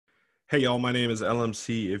Hey y'all, my name is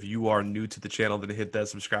LMC. If you are new to the channel, then hit that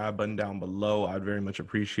subscribe button down below. I'd very much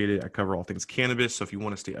appreciate it. I cover all things cannabis, so if you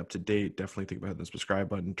want to stay up to date, definitely think about hitting the subscribe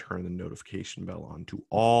button, turn the notification bell on to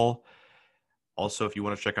all. Also, if you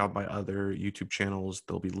want to check out my other YouTube channels,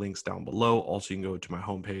 there'll be links down below. Also, you can go to my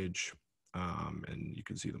homepage, and you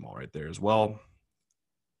can see them all right there as well.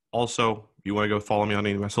 Also, if you want to go follow me on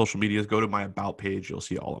any of my social medias, go to my About page. You'll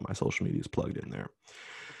see all of my social medias plugged in there.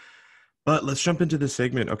 But let's jump into this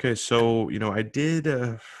segment. Okay, so I did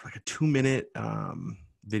like a 2 minute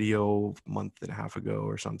video a month and a half ago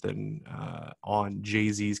or something on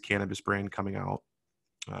Jay-Z's cannabis brand coming out.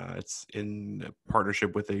 It's in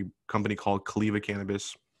partnership with a company called Kaliva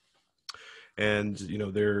Cannabis, and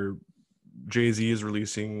their Jay-Z is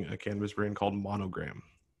releasing a cannabis brand called Monogram.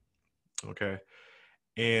 Okay,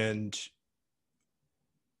 and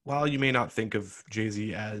while you may not think of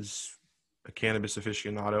Jay-Z as a cannabis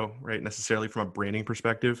aficionado, right, necessarily from a branding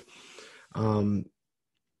perspective, and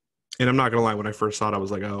I'm not gonna lie, when I first saw it, I was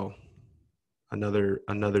like, oh, another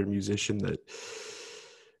musician that,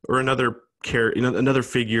 or another another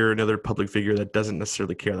figure, another public figure that doesn't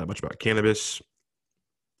necessarily care that much about cannabis.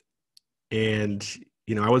 And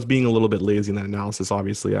I was being a little bit lazy in that analysis.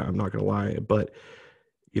 Obviously, I'm not gonna lie, but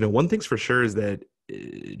one thing's for sure is that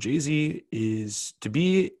Jay-Z is, to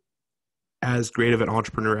be as great of an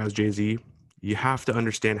entrepreneur as Jay-Z, you have to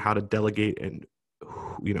understand how to delegate, and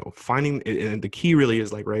finding, and the key really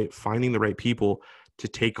is like, right, finding the right people to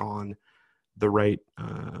take on the right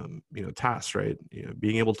tasks, right,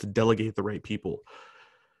 being able to delegate the right people,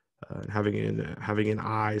 having an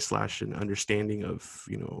eye slash an understanding of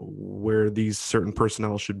where these certain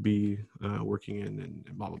personnel should be working in, and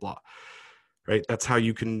blah blah blah, right. That's how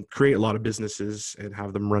you can create a lot of businesses and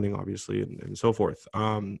have them running, obviously, and so forth.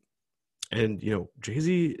 And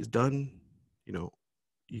Jay-Z is done.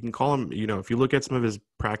 You can call him, if you look at some of his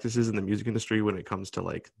practices in the music industry when it comes to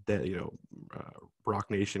like that, Rock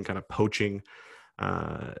Nation kind of poaching,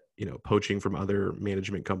 poaching from other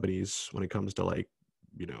management companies when it comes to like,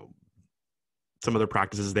 some of their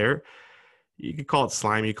practices there. You could call it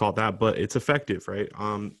slimy, you call it that, but it's effective, right?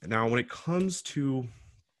 Now when it comes to,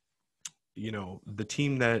 the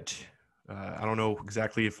team that, I don't know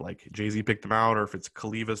exactly if like Jay-Z picked them out or if it's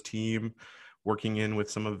Kaliva's team working in with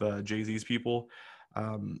some of Jay-Z's people.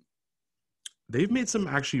 They've made some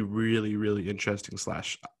actually really, really interesting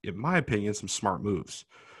slash, in my opinion, some smart moves.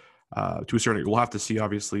 To a certain degree, we'll have to see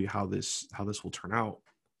obviously how this will turn out.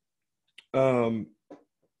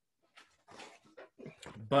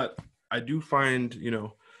 But I do find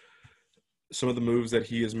some of the moves that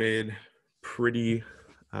he has made pretty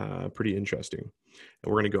interesting, and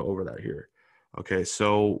we're going to go over that here. Okay,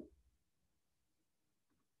 so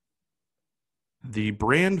the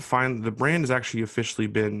brand has actually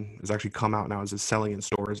has actually come out now as it's selling in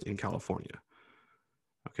stores in California.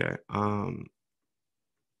 Okay,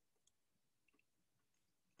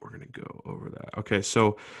 we're gonna go over that. Okay,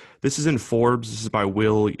 so this is in Forbes. This is by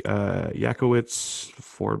Will Yakowitz,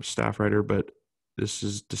 Forbes staff writer, but this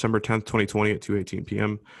is December 10th, 2020 at 2:18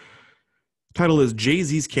 p.m. Title is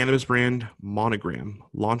Jay-Z's cannabis brand Monogram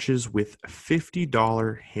launches with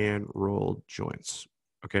 $50 hand-rolled joints.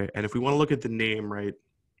 Okay, and if we want to look at the name, right,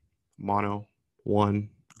 mono, 1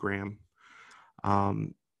 gram,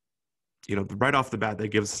 right off the bat, that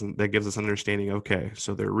gives us an understanding. Okay,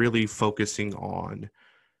 so they're really focusing on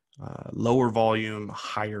lower volume,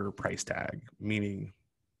 higher price tag, meaning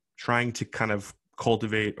trying to kind of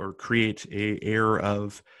cultivate or create a air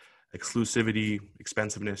of exclusivity,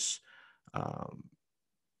 expensiveness,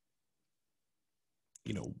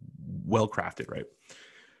 well crafted, right?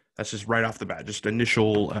 That's just right off the bat, just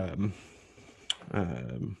initial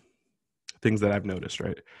things that I've noticed,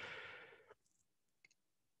 right?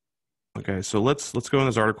 Okay, so let's go in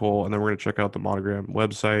this article, and then we're going to check out the Monogram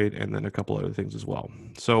website and then a couple other things as well.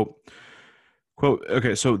 So, quote,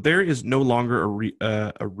 okay, so there is no longer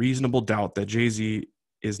a reasonable doubt that Jay-Z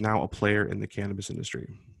is now a player in the cannabis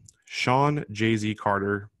industry. Sean Jay-Z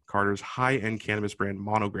Carter's high-end cannabis brand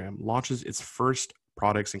Monogram launches its first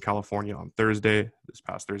products in California on this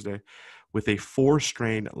past Thursday, with a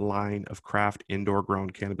 4-strain line of craft indoor-grown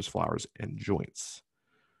cannabis flowers and joints.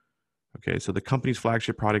 Okay, so the company's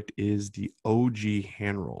flagship product is the OG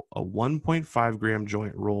hand roll, a 1.5 gram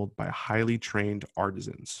joint rolled by highly trained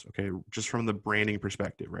artisans. Okay, just from the branding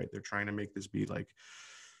perspective, right? They're trying to make this be like,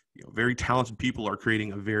 very talented people are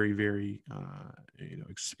creating a very, very,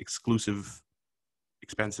 exclusive,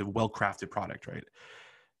 expensive, well-crafted product, right?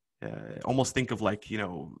 Almost think of like,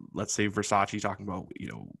 let's say Versace talking about,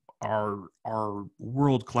 our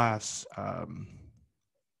world-class,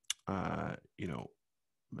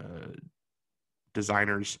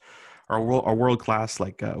 designers our world class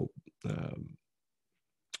like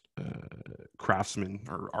craftsmen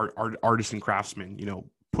or artisan craftsmen, you know,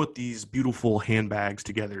 put these beautiful handbags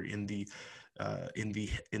together in the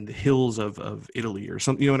hills of Italy or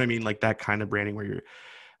something. You know what I mean? Like that kind of branding where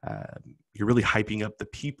you're really hyping up the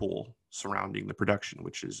people surrounding the production,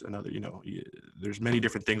 which is another, you know, there's many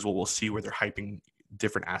different things we'll see where they're hyping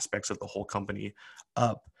different aspects of the whole company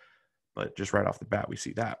up, but just right off the bat we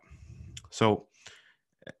see that. So,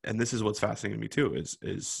 and this is what's fascinating to me too,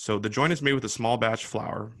 is so the joint is made with a small batch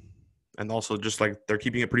flour, and also just like they're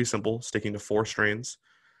keeping it pretty simple, sticking to 4 strains.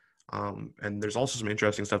 And there's also some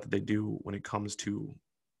interesting stuff that they do when it comes to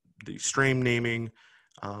the strain naming,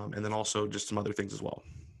 and then also just some other things as well.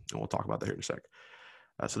 And we'll talk about that here in a sec.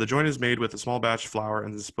 So the joint is made with a small batch flour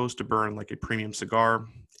and is supposed to burn like a premium cigar,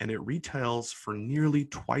 and it retails for nearly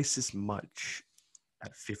twice as much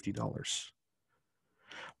at $50.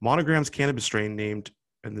 Monogram's cannabis strain named,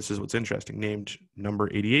 and this is what's interesting, named number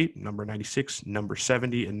 88, number 96, number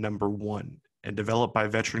 70, and number 1, and developed by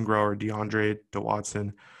veteran grower DeAndre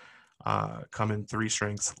DeWatson, come in 3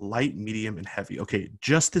 strengths: light, medium, and heavy. Okay,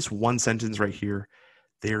 just this one sentence right here,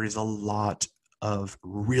 there is a lot of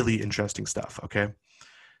really interesting stuff, okay?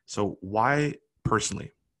 So why,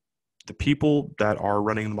 personally, the people that are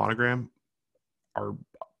running the Monogram are,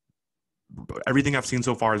 everything I've seen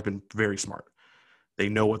so far has been very smart. They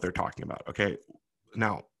know what they're talking about, okay?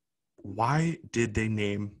 Now, why did they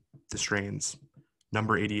name the strains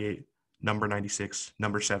number 88, number 96,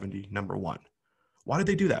 number 70, number 1? Why did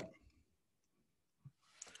they do that?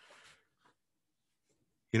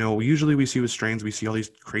 You know, usually we see with strains, we see all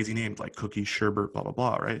these crazy names like Cookie, Sherbet, blah, blah,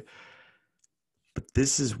 blah, right? But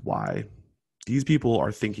this is why these people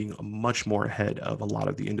are thinking much more ahead of a lot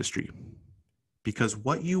of the industry. Because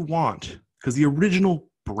what you want, because the original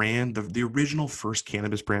brand, the original first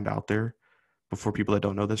cannabis brand out there, before people that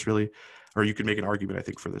don't know this really, or you could make an argument, I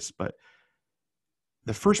think, for this, but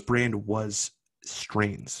the first brand was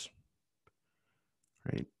strains,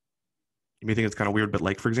 right? You may think it's kind of weird, but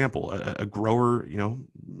like, for example, a grower,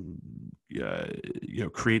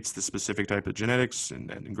 creates the specific type of genetics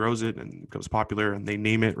and grows it and becomes popular, and they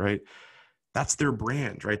name it, right? That's their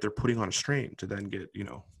brand, right? They're putting on a strain to then get,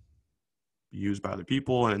 used by other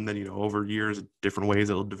people. And then, over years, different ways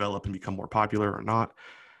it'll develop and become more popular or not.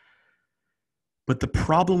 But the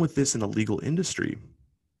problem with this in the legal industry,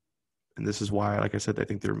 and this is why, like I said, I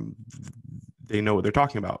think they know what they're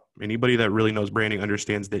talking about. Anybody that really knows branding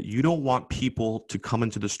understands that you don't want people to come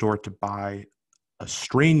into the store to buy a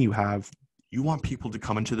strain you have. You want people to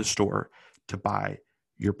come into the store to buy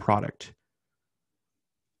your product.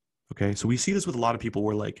 Okay, so we see this with a lot of people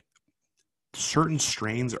where like certain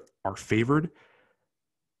strains are favored.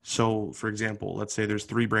 So for example, let's say there's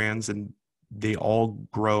 3 brands and they all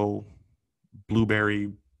grow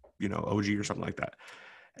blueberry, OG or something like that.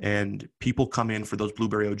 And people come in for those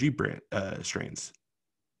blueberry OG brand strains.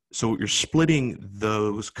 So you're splitting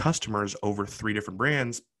those customers over 3 different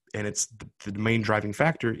brands, and it's the main driving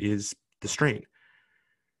factor is the strain.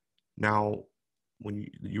 Now, when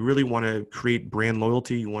you really want to create brand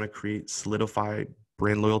loyalty, you want to create solidified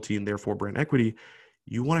brand loyalty and therefore brand equity,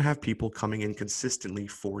 you want to have people coming in consistently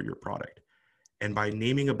for your product. And by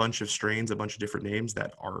naming a bunch of strains, a bunch of different names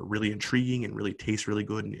that are really intriguing and really taste really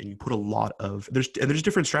good, and you put a lot of, there's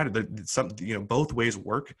different strategies. Some, both ways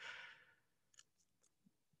work.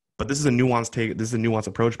 But this is a nuanced take. This is a nuanced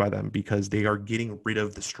approach by them because they are getting rid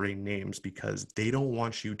of the strain names because they don't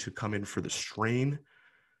want you to come in for the strain.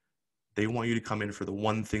 They want you to come in for the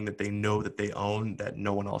one thing that they know that they own that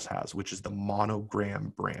no one else has, which is the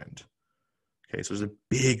Monogram brand. Okay, so there's a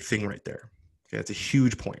big thing right there. Okay, that's a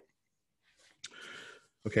huge point.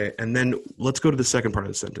 Okay, and then let's go to the second part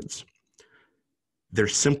of the sentence. They're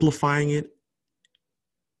simplifying it.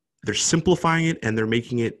 They're simplifying it and they're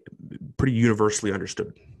making it pretty universally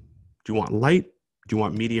understood. Do you want light? Do you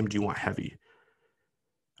want medium? Do you want heavy?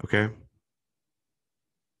 Okay.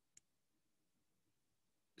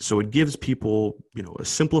 So it gives people, a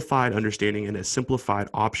simplified understanding and a simplified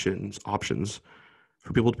options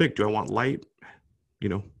for people to pick. Do I want light,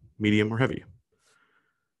 medium or heavy?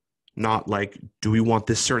 Not like, do we want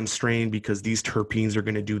this certain strain because these terpenes are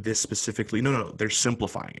going to do this specifically? No. They're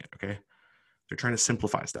simplifying it. Okay. They're trying to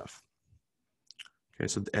simplify stuff. Okay.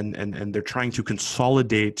 So, and they're trying to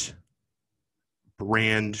consolidate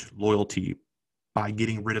brand loyalty by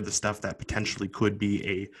getting rid of the stuff that potentially could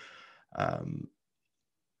be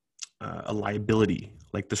a liability,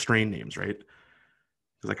 like the strain names, right?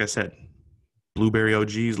 Because like I said, blueberry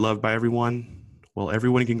OG is loved by everyone. Well,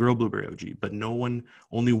 everyone can grow blueberry OG, but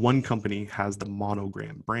only one company has the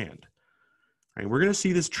Monogram brand, Right? We're going to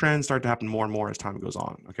see this trend start to happen more and more as time goes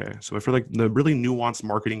on. Okay. So for like the really nuanced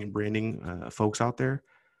marketing and branding folks out there,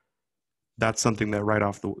 that's something that right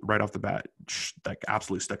off the bat, like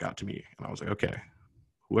absolutely stuck out to me. And I was like, okay,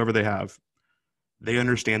 whoever they have, they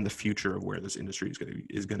understand the future of where this industry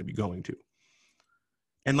is going to be going to.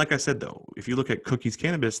 And like I said, though, if you look at Cookies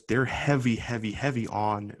Cannabis, they're heavy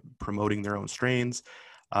on promoting their own strains,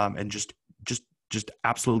 and just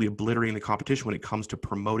absolutely obliterating the competition when it comes to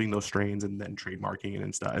promoting those strains and then trademarking it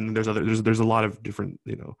and stuff. And there's a lot of different,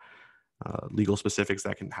 legal specifics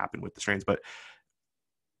that can happen with the strains, but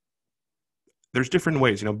there's different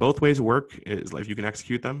ways. Both ways work is like if you can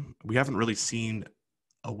execute them. We haven't really seen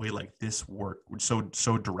a way like this work so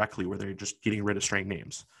directly where they're just getting rid of strain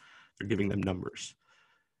names. They're giving them numbers.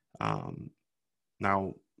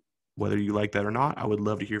 Now, whether you like that or not, I would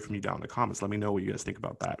love to hear from you down in the comments. Let me know what you guys think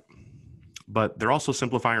about that. But they're also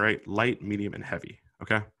simplifying, right? Light, medium, and heavy.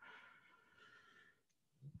 Okay.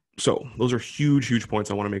 So those are huge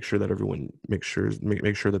points. I want to make sure that everyone make sure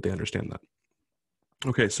that they understand that.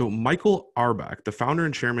 Okay, so Michael Arbach, the founder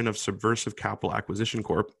and chairman of Subversive Capital Acquisition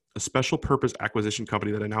Corp., a special purpose acquisition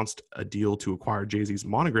company that announced a deal to acquire Jay-Z's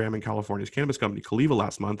Monogram and California's cannabis company Caliva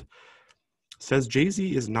last month, says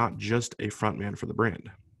Jay-Z is not just a frontman for the brand.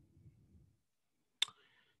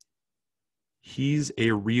 He's a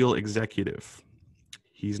real executive.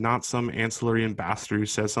 He's not some ancillary ambassador who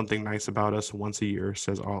says something nice about us once a year,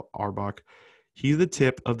 says Arbach. He's the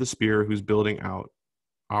tip of the spear who's building out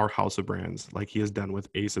our house of brands like he has done with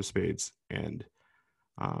Ace of Spades and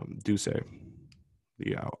Douce,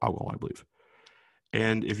 the alcohol, I believe.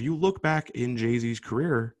 And if you look back in Jay-Z's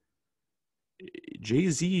career,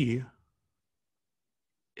 Jay-Z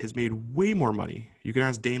has made way more money. You can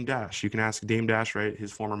ask Dame Dash. You can ask Dame Dash, right,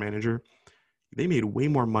 his former manager. They made way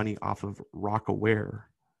more money off of Rocawear.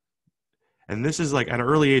 And this is like at an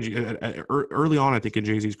early age, early on, I think in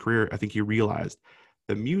Jay-Z's career, I think he realized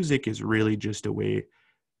the music is really just a way,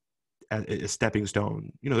 a stepping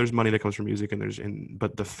stone. There's money that comes from music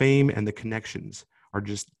but the fame and the connections are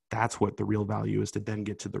just, that's what the real value is, to then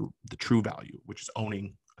get to the true value, which is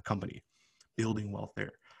owning a company, building wealth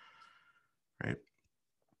there. Right.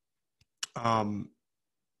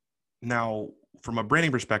 Now from a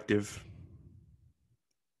branding perspective,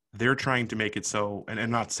 they're trying to make it so,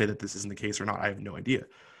 and not to say that this isn't the case or not, I have no idea.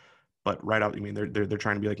 But right out, they're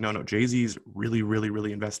trying to be like, no, Jay-Z's really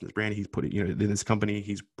invested in this brand. He's putting, in this company,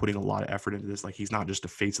 he's putting a lot of effort into this. Like, he's not just a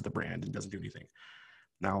face of the brand and doesn't do anything.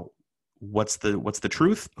 Now, what's the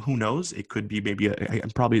truth? Who knows? It could be maybe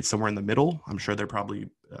probably it's somewhere in the middle. I'm sure they're probably,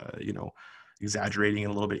 exaggerating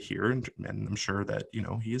a little bit here, and I'm sure that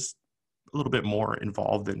he is a little bit more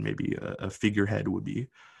involved than maybe a figurehead would be.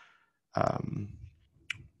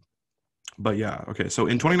 But yeah, okay. So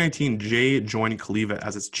in 2019, Jay joined Caliva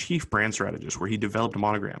as its chief brand strategist, where he developed a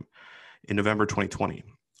Monogram in November 2020.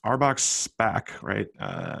 Arbach's SPAC, right?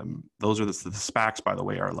 Those are the SPACs, by the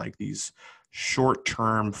way, are like these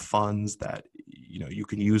short-term funds that you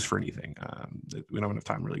can use for anything. We don't have enough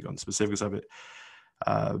time really to go into specifics of it,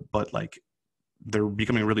 but like they're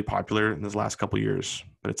becoming really popular in this last couple of years.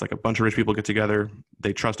 But it's like a bunch of rich people get together,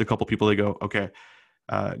 they trust a couple people, they go, okay,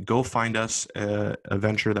 go find us a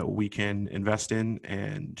venture that we can invest in,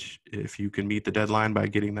 and if you can meet the deadline by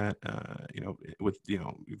getting that,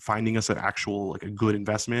 finding us an actual, like a good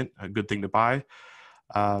investment, a good thing to buy,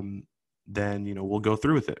 then we'll go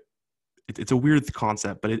through with it. It's a weird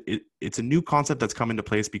concept, but it's a new concept that's come into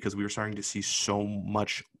place because we were starting to see so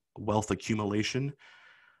much wealth accumulation,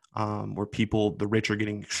 where the rich are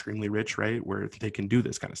getting extremely rich, right? Where they can do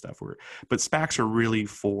this kind of stuff. But SPACs are really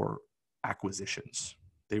for acquisitions.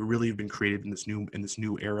 They really have been created in this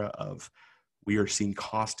new era of, we are seeing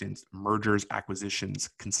constant mergers, acquisitions,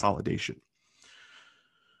 consolidation.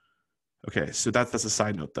 Okay, so that's a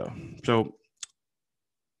side note though. So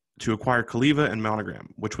to acquire Caliva and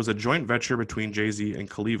Monogram, which was a joint venture between Jay-Z and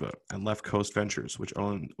Caliva and Left Coast Ventures, which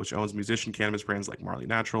owns musician cannabis brands like Marley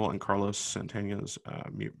Natural and Carlos Santana's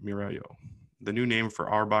Mireyo. The new name for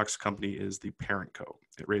Arbach's company is the Parent Co.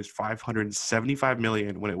 It raised $575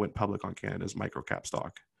 million when it went public on Canada's microcap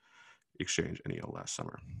stock exchange, NEO, last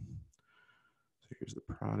summer. So here's the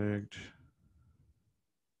product.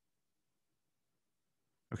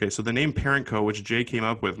 Okay, so the name Parent Co., which Jay came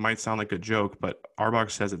up with, might sound like a joke, but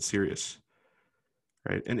Arbach says it's serious,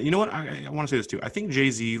 right? And you know what? I want to say this too. I think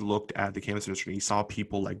Jay-Z looked at the cannabis industry and he saw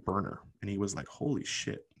people like Berner, and he was like, holy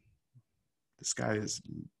shit, this guy is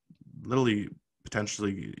literally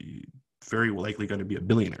potentially very likely going to be a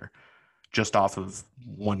billionaire just off of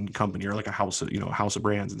one company, or like a house of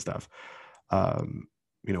brands and stuff.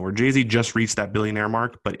 Where Jay-Z just reached that billionaire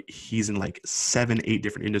mark, but he's in like 7-8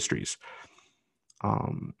 different industries.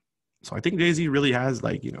 So I think Jay-Z really has,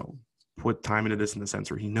 like, put time into this in the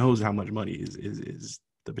sense where he knows how much money is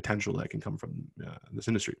the potential that can come from this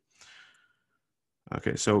industry.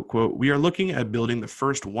 Okay, so quote, "We are looking at building the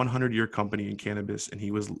first 100-year company in cannabis," and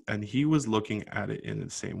he was looking at it in the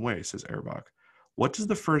same way, says Erbach. "What does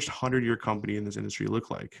the first 100-year company in this industry look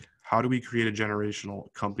like? How do we create a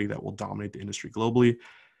generational company that will dominate the industry globally?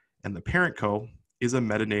 And the parent co is a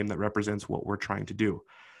meta name that represents what we're trying to do."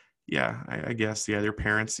 Yeah, I guess. Yeah, their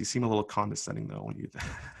parents. You seem a little condescending though when you,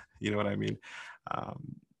 you know what I mean.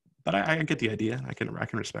 But I get the idea. I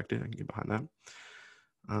can respect it. I can get behind that.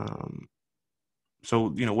 So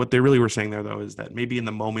what they really were saying there though is that maybe in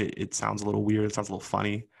the moment it sounds a little weird. It sounds a little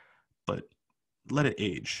funny, but let it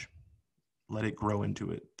age, let it grow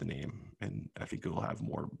into it, the name, and I think it will have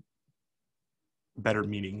more better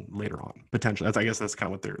meaning later on potentially. I guess that's kind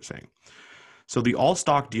of what they're saying. So the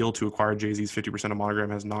all-stock deal to acquire Jay-Z's 50% of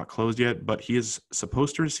Monogram has not closed yet, but he is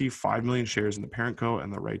supposed to receive 5 million shares in the parent co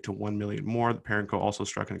and the right to 1 million more. The parent co also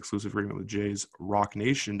struck an exclusive agreement with Jay's Roc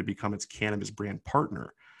Nation to become its cannabis brand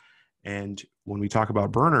partner. And when we talk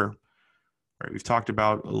about Berner, right, we've talked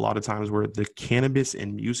about a lot of times where the cannabis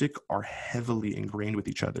and music are heavily ingrained with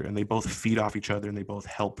each other, and they both feed off each other and they both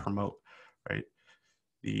help promote, right?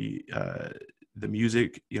 The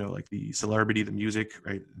music, like the celebrity, the music,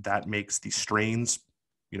 right? That makes the strains,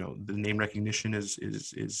 the name recognition is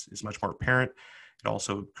much more apparent. It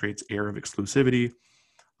also creates air of exclusivity.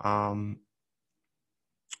 And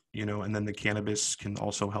then the cannabis can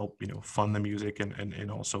also help, fund the music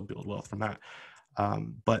and also build wealth from that.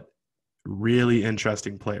 But really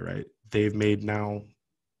interesting play, right? They've made now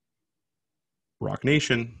Roc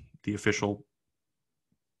Nation the official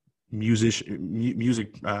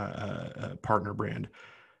music partner brand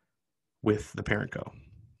with the parent co,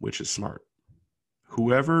 which is smart.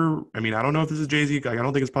 Whoever, I don't know if this is Jay-Z. I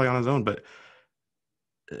don't think it's probably on his own, but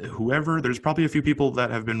whoever, there's probably a few people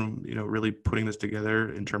that have been, really putting this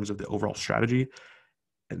together in terms of the overall strategy,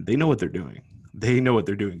 and they know what they're doing. They know what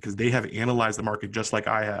they're doing because they have analyzed the market just like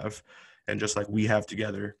I have, and just like we have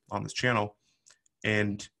together on this channel,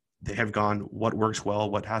 and they have gone, what works well,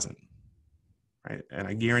 what hasn't, right? And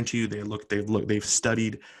I guarantee you, they've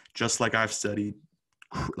studied just like I've studied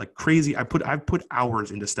like crazy. I've put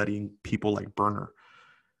hours into studying people like Berner,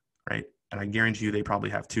 right? And I guarantee you they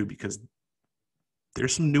probably have too, because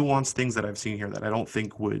there's some nuanced things that I've seen here that I don't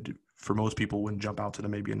think would, for most people, wouldn't jump out to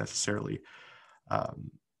them maybe necessarily.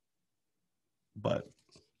 But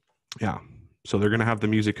yeah, so they're going to have the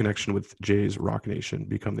music connection with Jay's Roc Nation,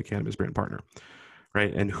 become the cannabis brand partner,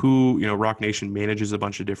 right? And who, Roc Nation manages a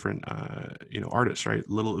bunch of different, artists, right?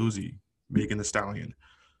 Lil Uzi, Megan Thee Stallion,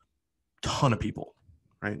 ton of people,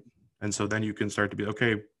 right? And so then you can start to be,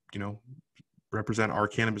 okay, represent our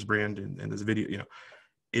cannabis brand in this video,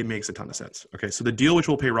 it makes a ton of sense. Okay, so the deal, which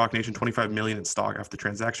will pay Roc Nation $25 million in stock after the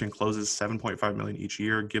transaction closes, $7.5 million each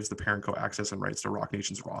year, gives the parent co access and rights to Roc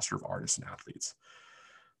Nation's roster of artists and athletes.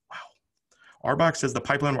 Wow. Erbach says the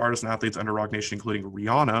pipeline of artists and athletes under Roc Nation, including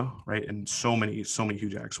Rihanna, right, and so many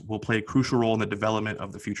huge acts, will play a crucial role in the development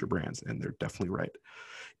of the future brands, and they're definitely right.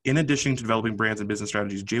 In addition to developing brands and business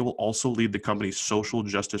strategies, Jay will also lead the company's social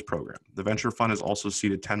justice program. The venture fund has also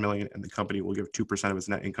seeded $10 million, and the company will give 2% of its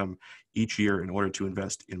net income each year in order to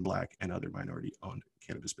invest in Black and other minority-owned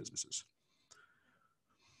cannabis businesses.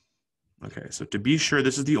 Okay, so to be sure,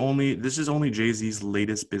 this is only Jay-Z's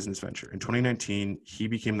latest business venture. In 2019, he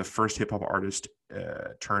became the first hip-hop artist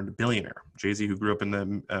turned billionaire. Jay-Z, who grew up in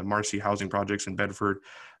the Marcy housing projects in Bedford,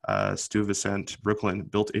 Stuyvesant, Brooklyn,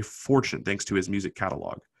 built a fortune thanks to his music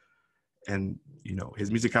catalog. And,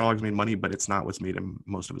 his music catalog's made money, but it's not what's made him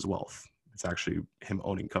most of his wealth. It's actually him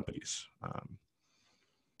owning companies.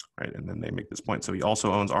 Right. And then they make this point. So he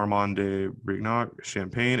also owns Armand de Brignac,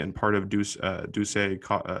 Champagne, and part of Douce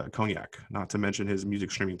Cognac, not to mention his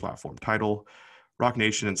music streaming platform, Tidal, Roc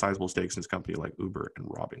Nation, and sizable stakes in his company like Uber and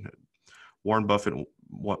Robinhood. Warren Buffett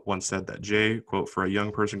once said that Jay, quote, "for a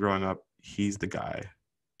young person growing up, he's the guy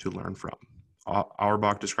to learn from."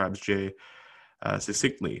 Auerbach describes Jay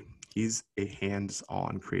succinctly: he's a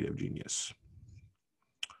hands-on creative genius.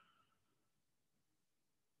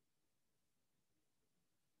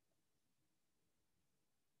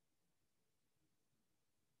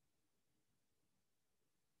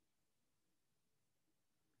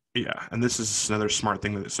 Yeah, and this is another smart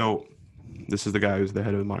thing. So this is the guy who's the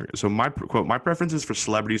head of the market. So my quote, "My preference is for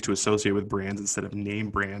celebrities to associate with brands instead of name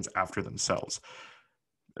brands after themselves."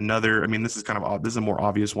 Another, this is this is a more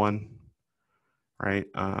obvious one, right?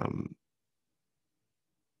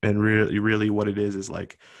 And really what it is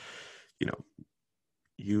like,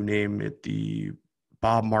 you name it the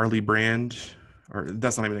Bob Marley brand, or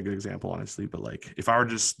that's not even a good example, honestly, but like if I were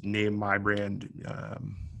to just name my brand,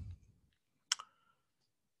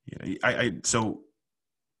 so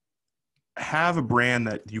have a brand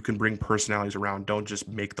that you can bring personalities around. Don't just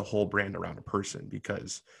make the whole brand around a person,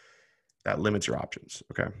 because that limits your options.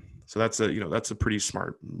 Okay. So that's a pretty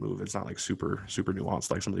smart move. It's not like super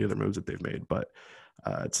nuanced like some of the other moves that they've made, but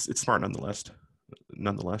it's smart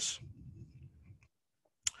nonetheless.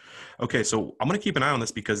 Okay, so I'm gonna keep an eye on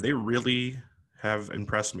this because they really have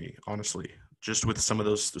impressed me, honestly, just with some of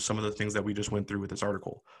the things that we just went through with this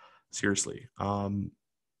article. Seriously,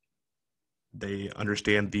 they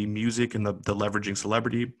understand the music and the leveraging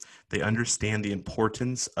celebrity. They understand the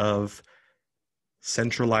importance of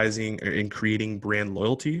centralizing and creating brand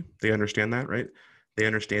loyalty. They understand that, right? They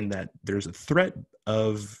understand that there's a threat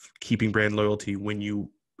of keeping brand loyalty when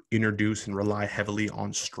you introduce and rely heavily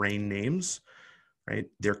on strain names, right?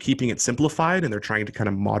 They're keeping it simplified and they're trying to kind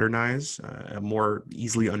of modernize a more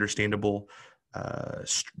easily understandable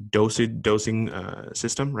dosing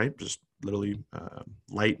system, right? Just literally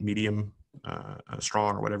light, medium,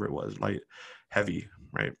 strong, or whatever it was, light, heavy,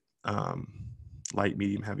 right? Light,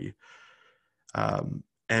 medium, heavy.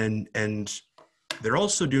 And they're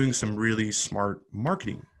also doing some really smart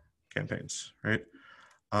marketing campaigns, right?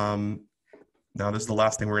 Now, this is the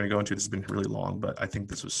last thing we're going to go into. This has been really long, but I think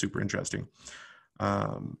this was super interesting.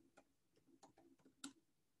 I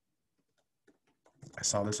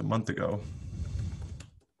saw this a month ago.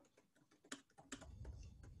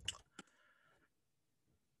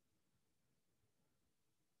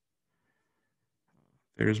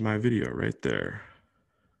 There's my video right there.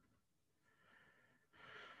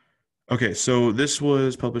 Okay, so this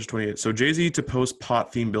was published 28. So Jay-Z to post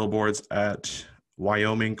pot themed billboards at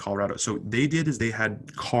Wyoming, Colorado. So they did is they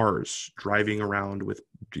had cars driving around with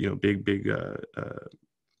big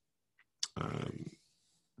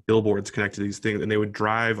billboards connected to these things, and they would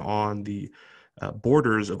drive on the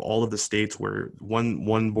borders of all of the states where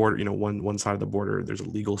one border, one side of the border, there's a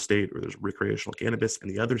legal state where there's recreational cannabis,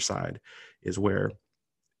 and the other side is where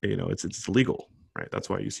it's illegal, right? That's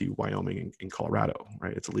why you see Wyoming and Colorado,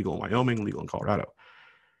 right? It's illegal in Wyoming, legal in Colorado.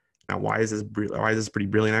 Now, why is this pretty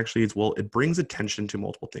brilliant? Actually, it brings attention to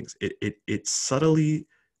multiple things. It subtly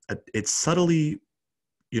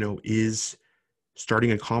is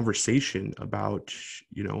starting a conversation about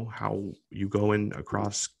how you go in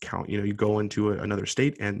across you go into another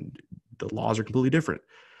state and the laws are completely different,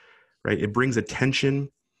 right? It brings attention.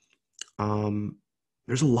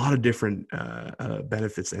 There's a lot of different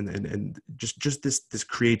benefits and just this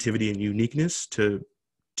creativity and uniqueness to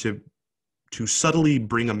subtly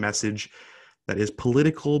bring a message that is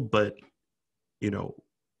political, but also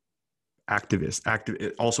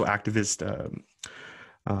activist,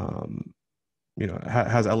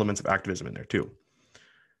 has elements of activism in there too,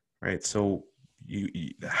 right? So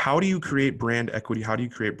how do you create brand equity? How do you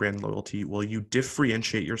create brand loyalty? Well, you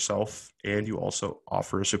differentiate yourself and you also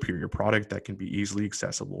offer a superior product that can be easily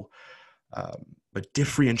accessible. But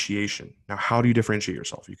differentiation. Now, how do you differentiate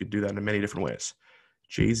yourself? You could do that in many different ways.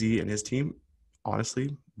 Jay-Z and his team,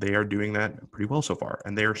 honestly, they are doing that pretty well so far.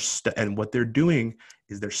 And and what they're doing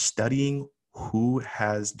is they're studying who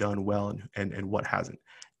has done well and what hasn't.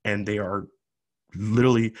 And they are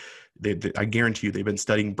literally, I guarantee you, they've been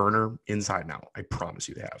studying Burner inside now. I promise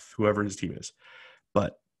you they have, whoever his team is.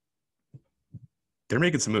 But they're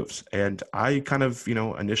making some moves. And I kind of,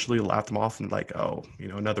 initially laughed them off and like, oh,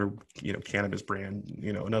 another, cannabis brand,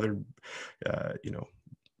 another,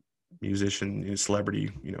 musician, celebrity,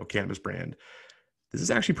 cannabis brand. This is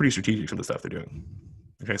actually pretty strategic, some of the stuff they're doing.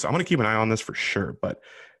 Okay, so I'm going to keep an eye on this for sure, but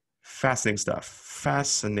fascinating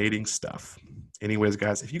stuff. Anyways,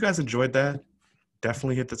 guys, if you guys enjoyed that,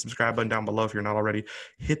 definitely hit the subscribe button down below if you're not already.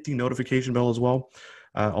 Hit the notification bell as well.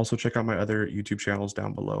 Also, check out my other YouTube channels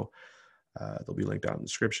down below. They'll be linked down in the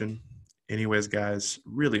description. Anyways, guys,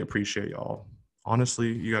 really appreciate y'all.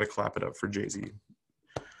 Honestly, you got to clap it up for Jay-Z.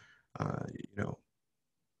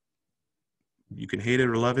 You can hate it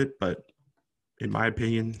or love it, but in my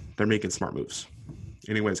opinion, they're making smart moves.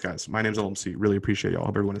 Anyways, guys, my name's LMC. Really appreciate y'all. I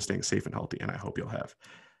hope everyone is staying safe and healthy, and I hope you'll have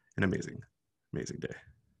an amazing day.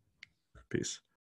 Peace.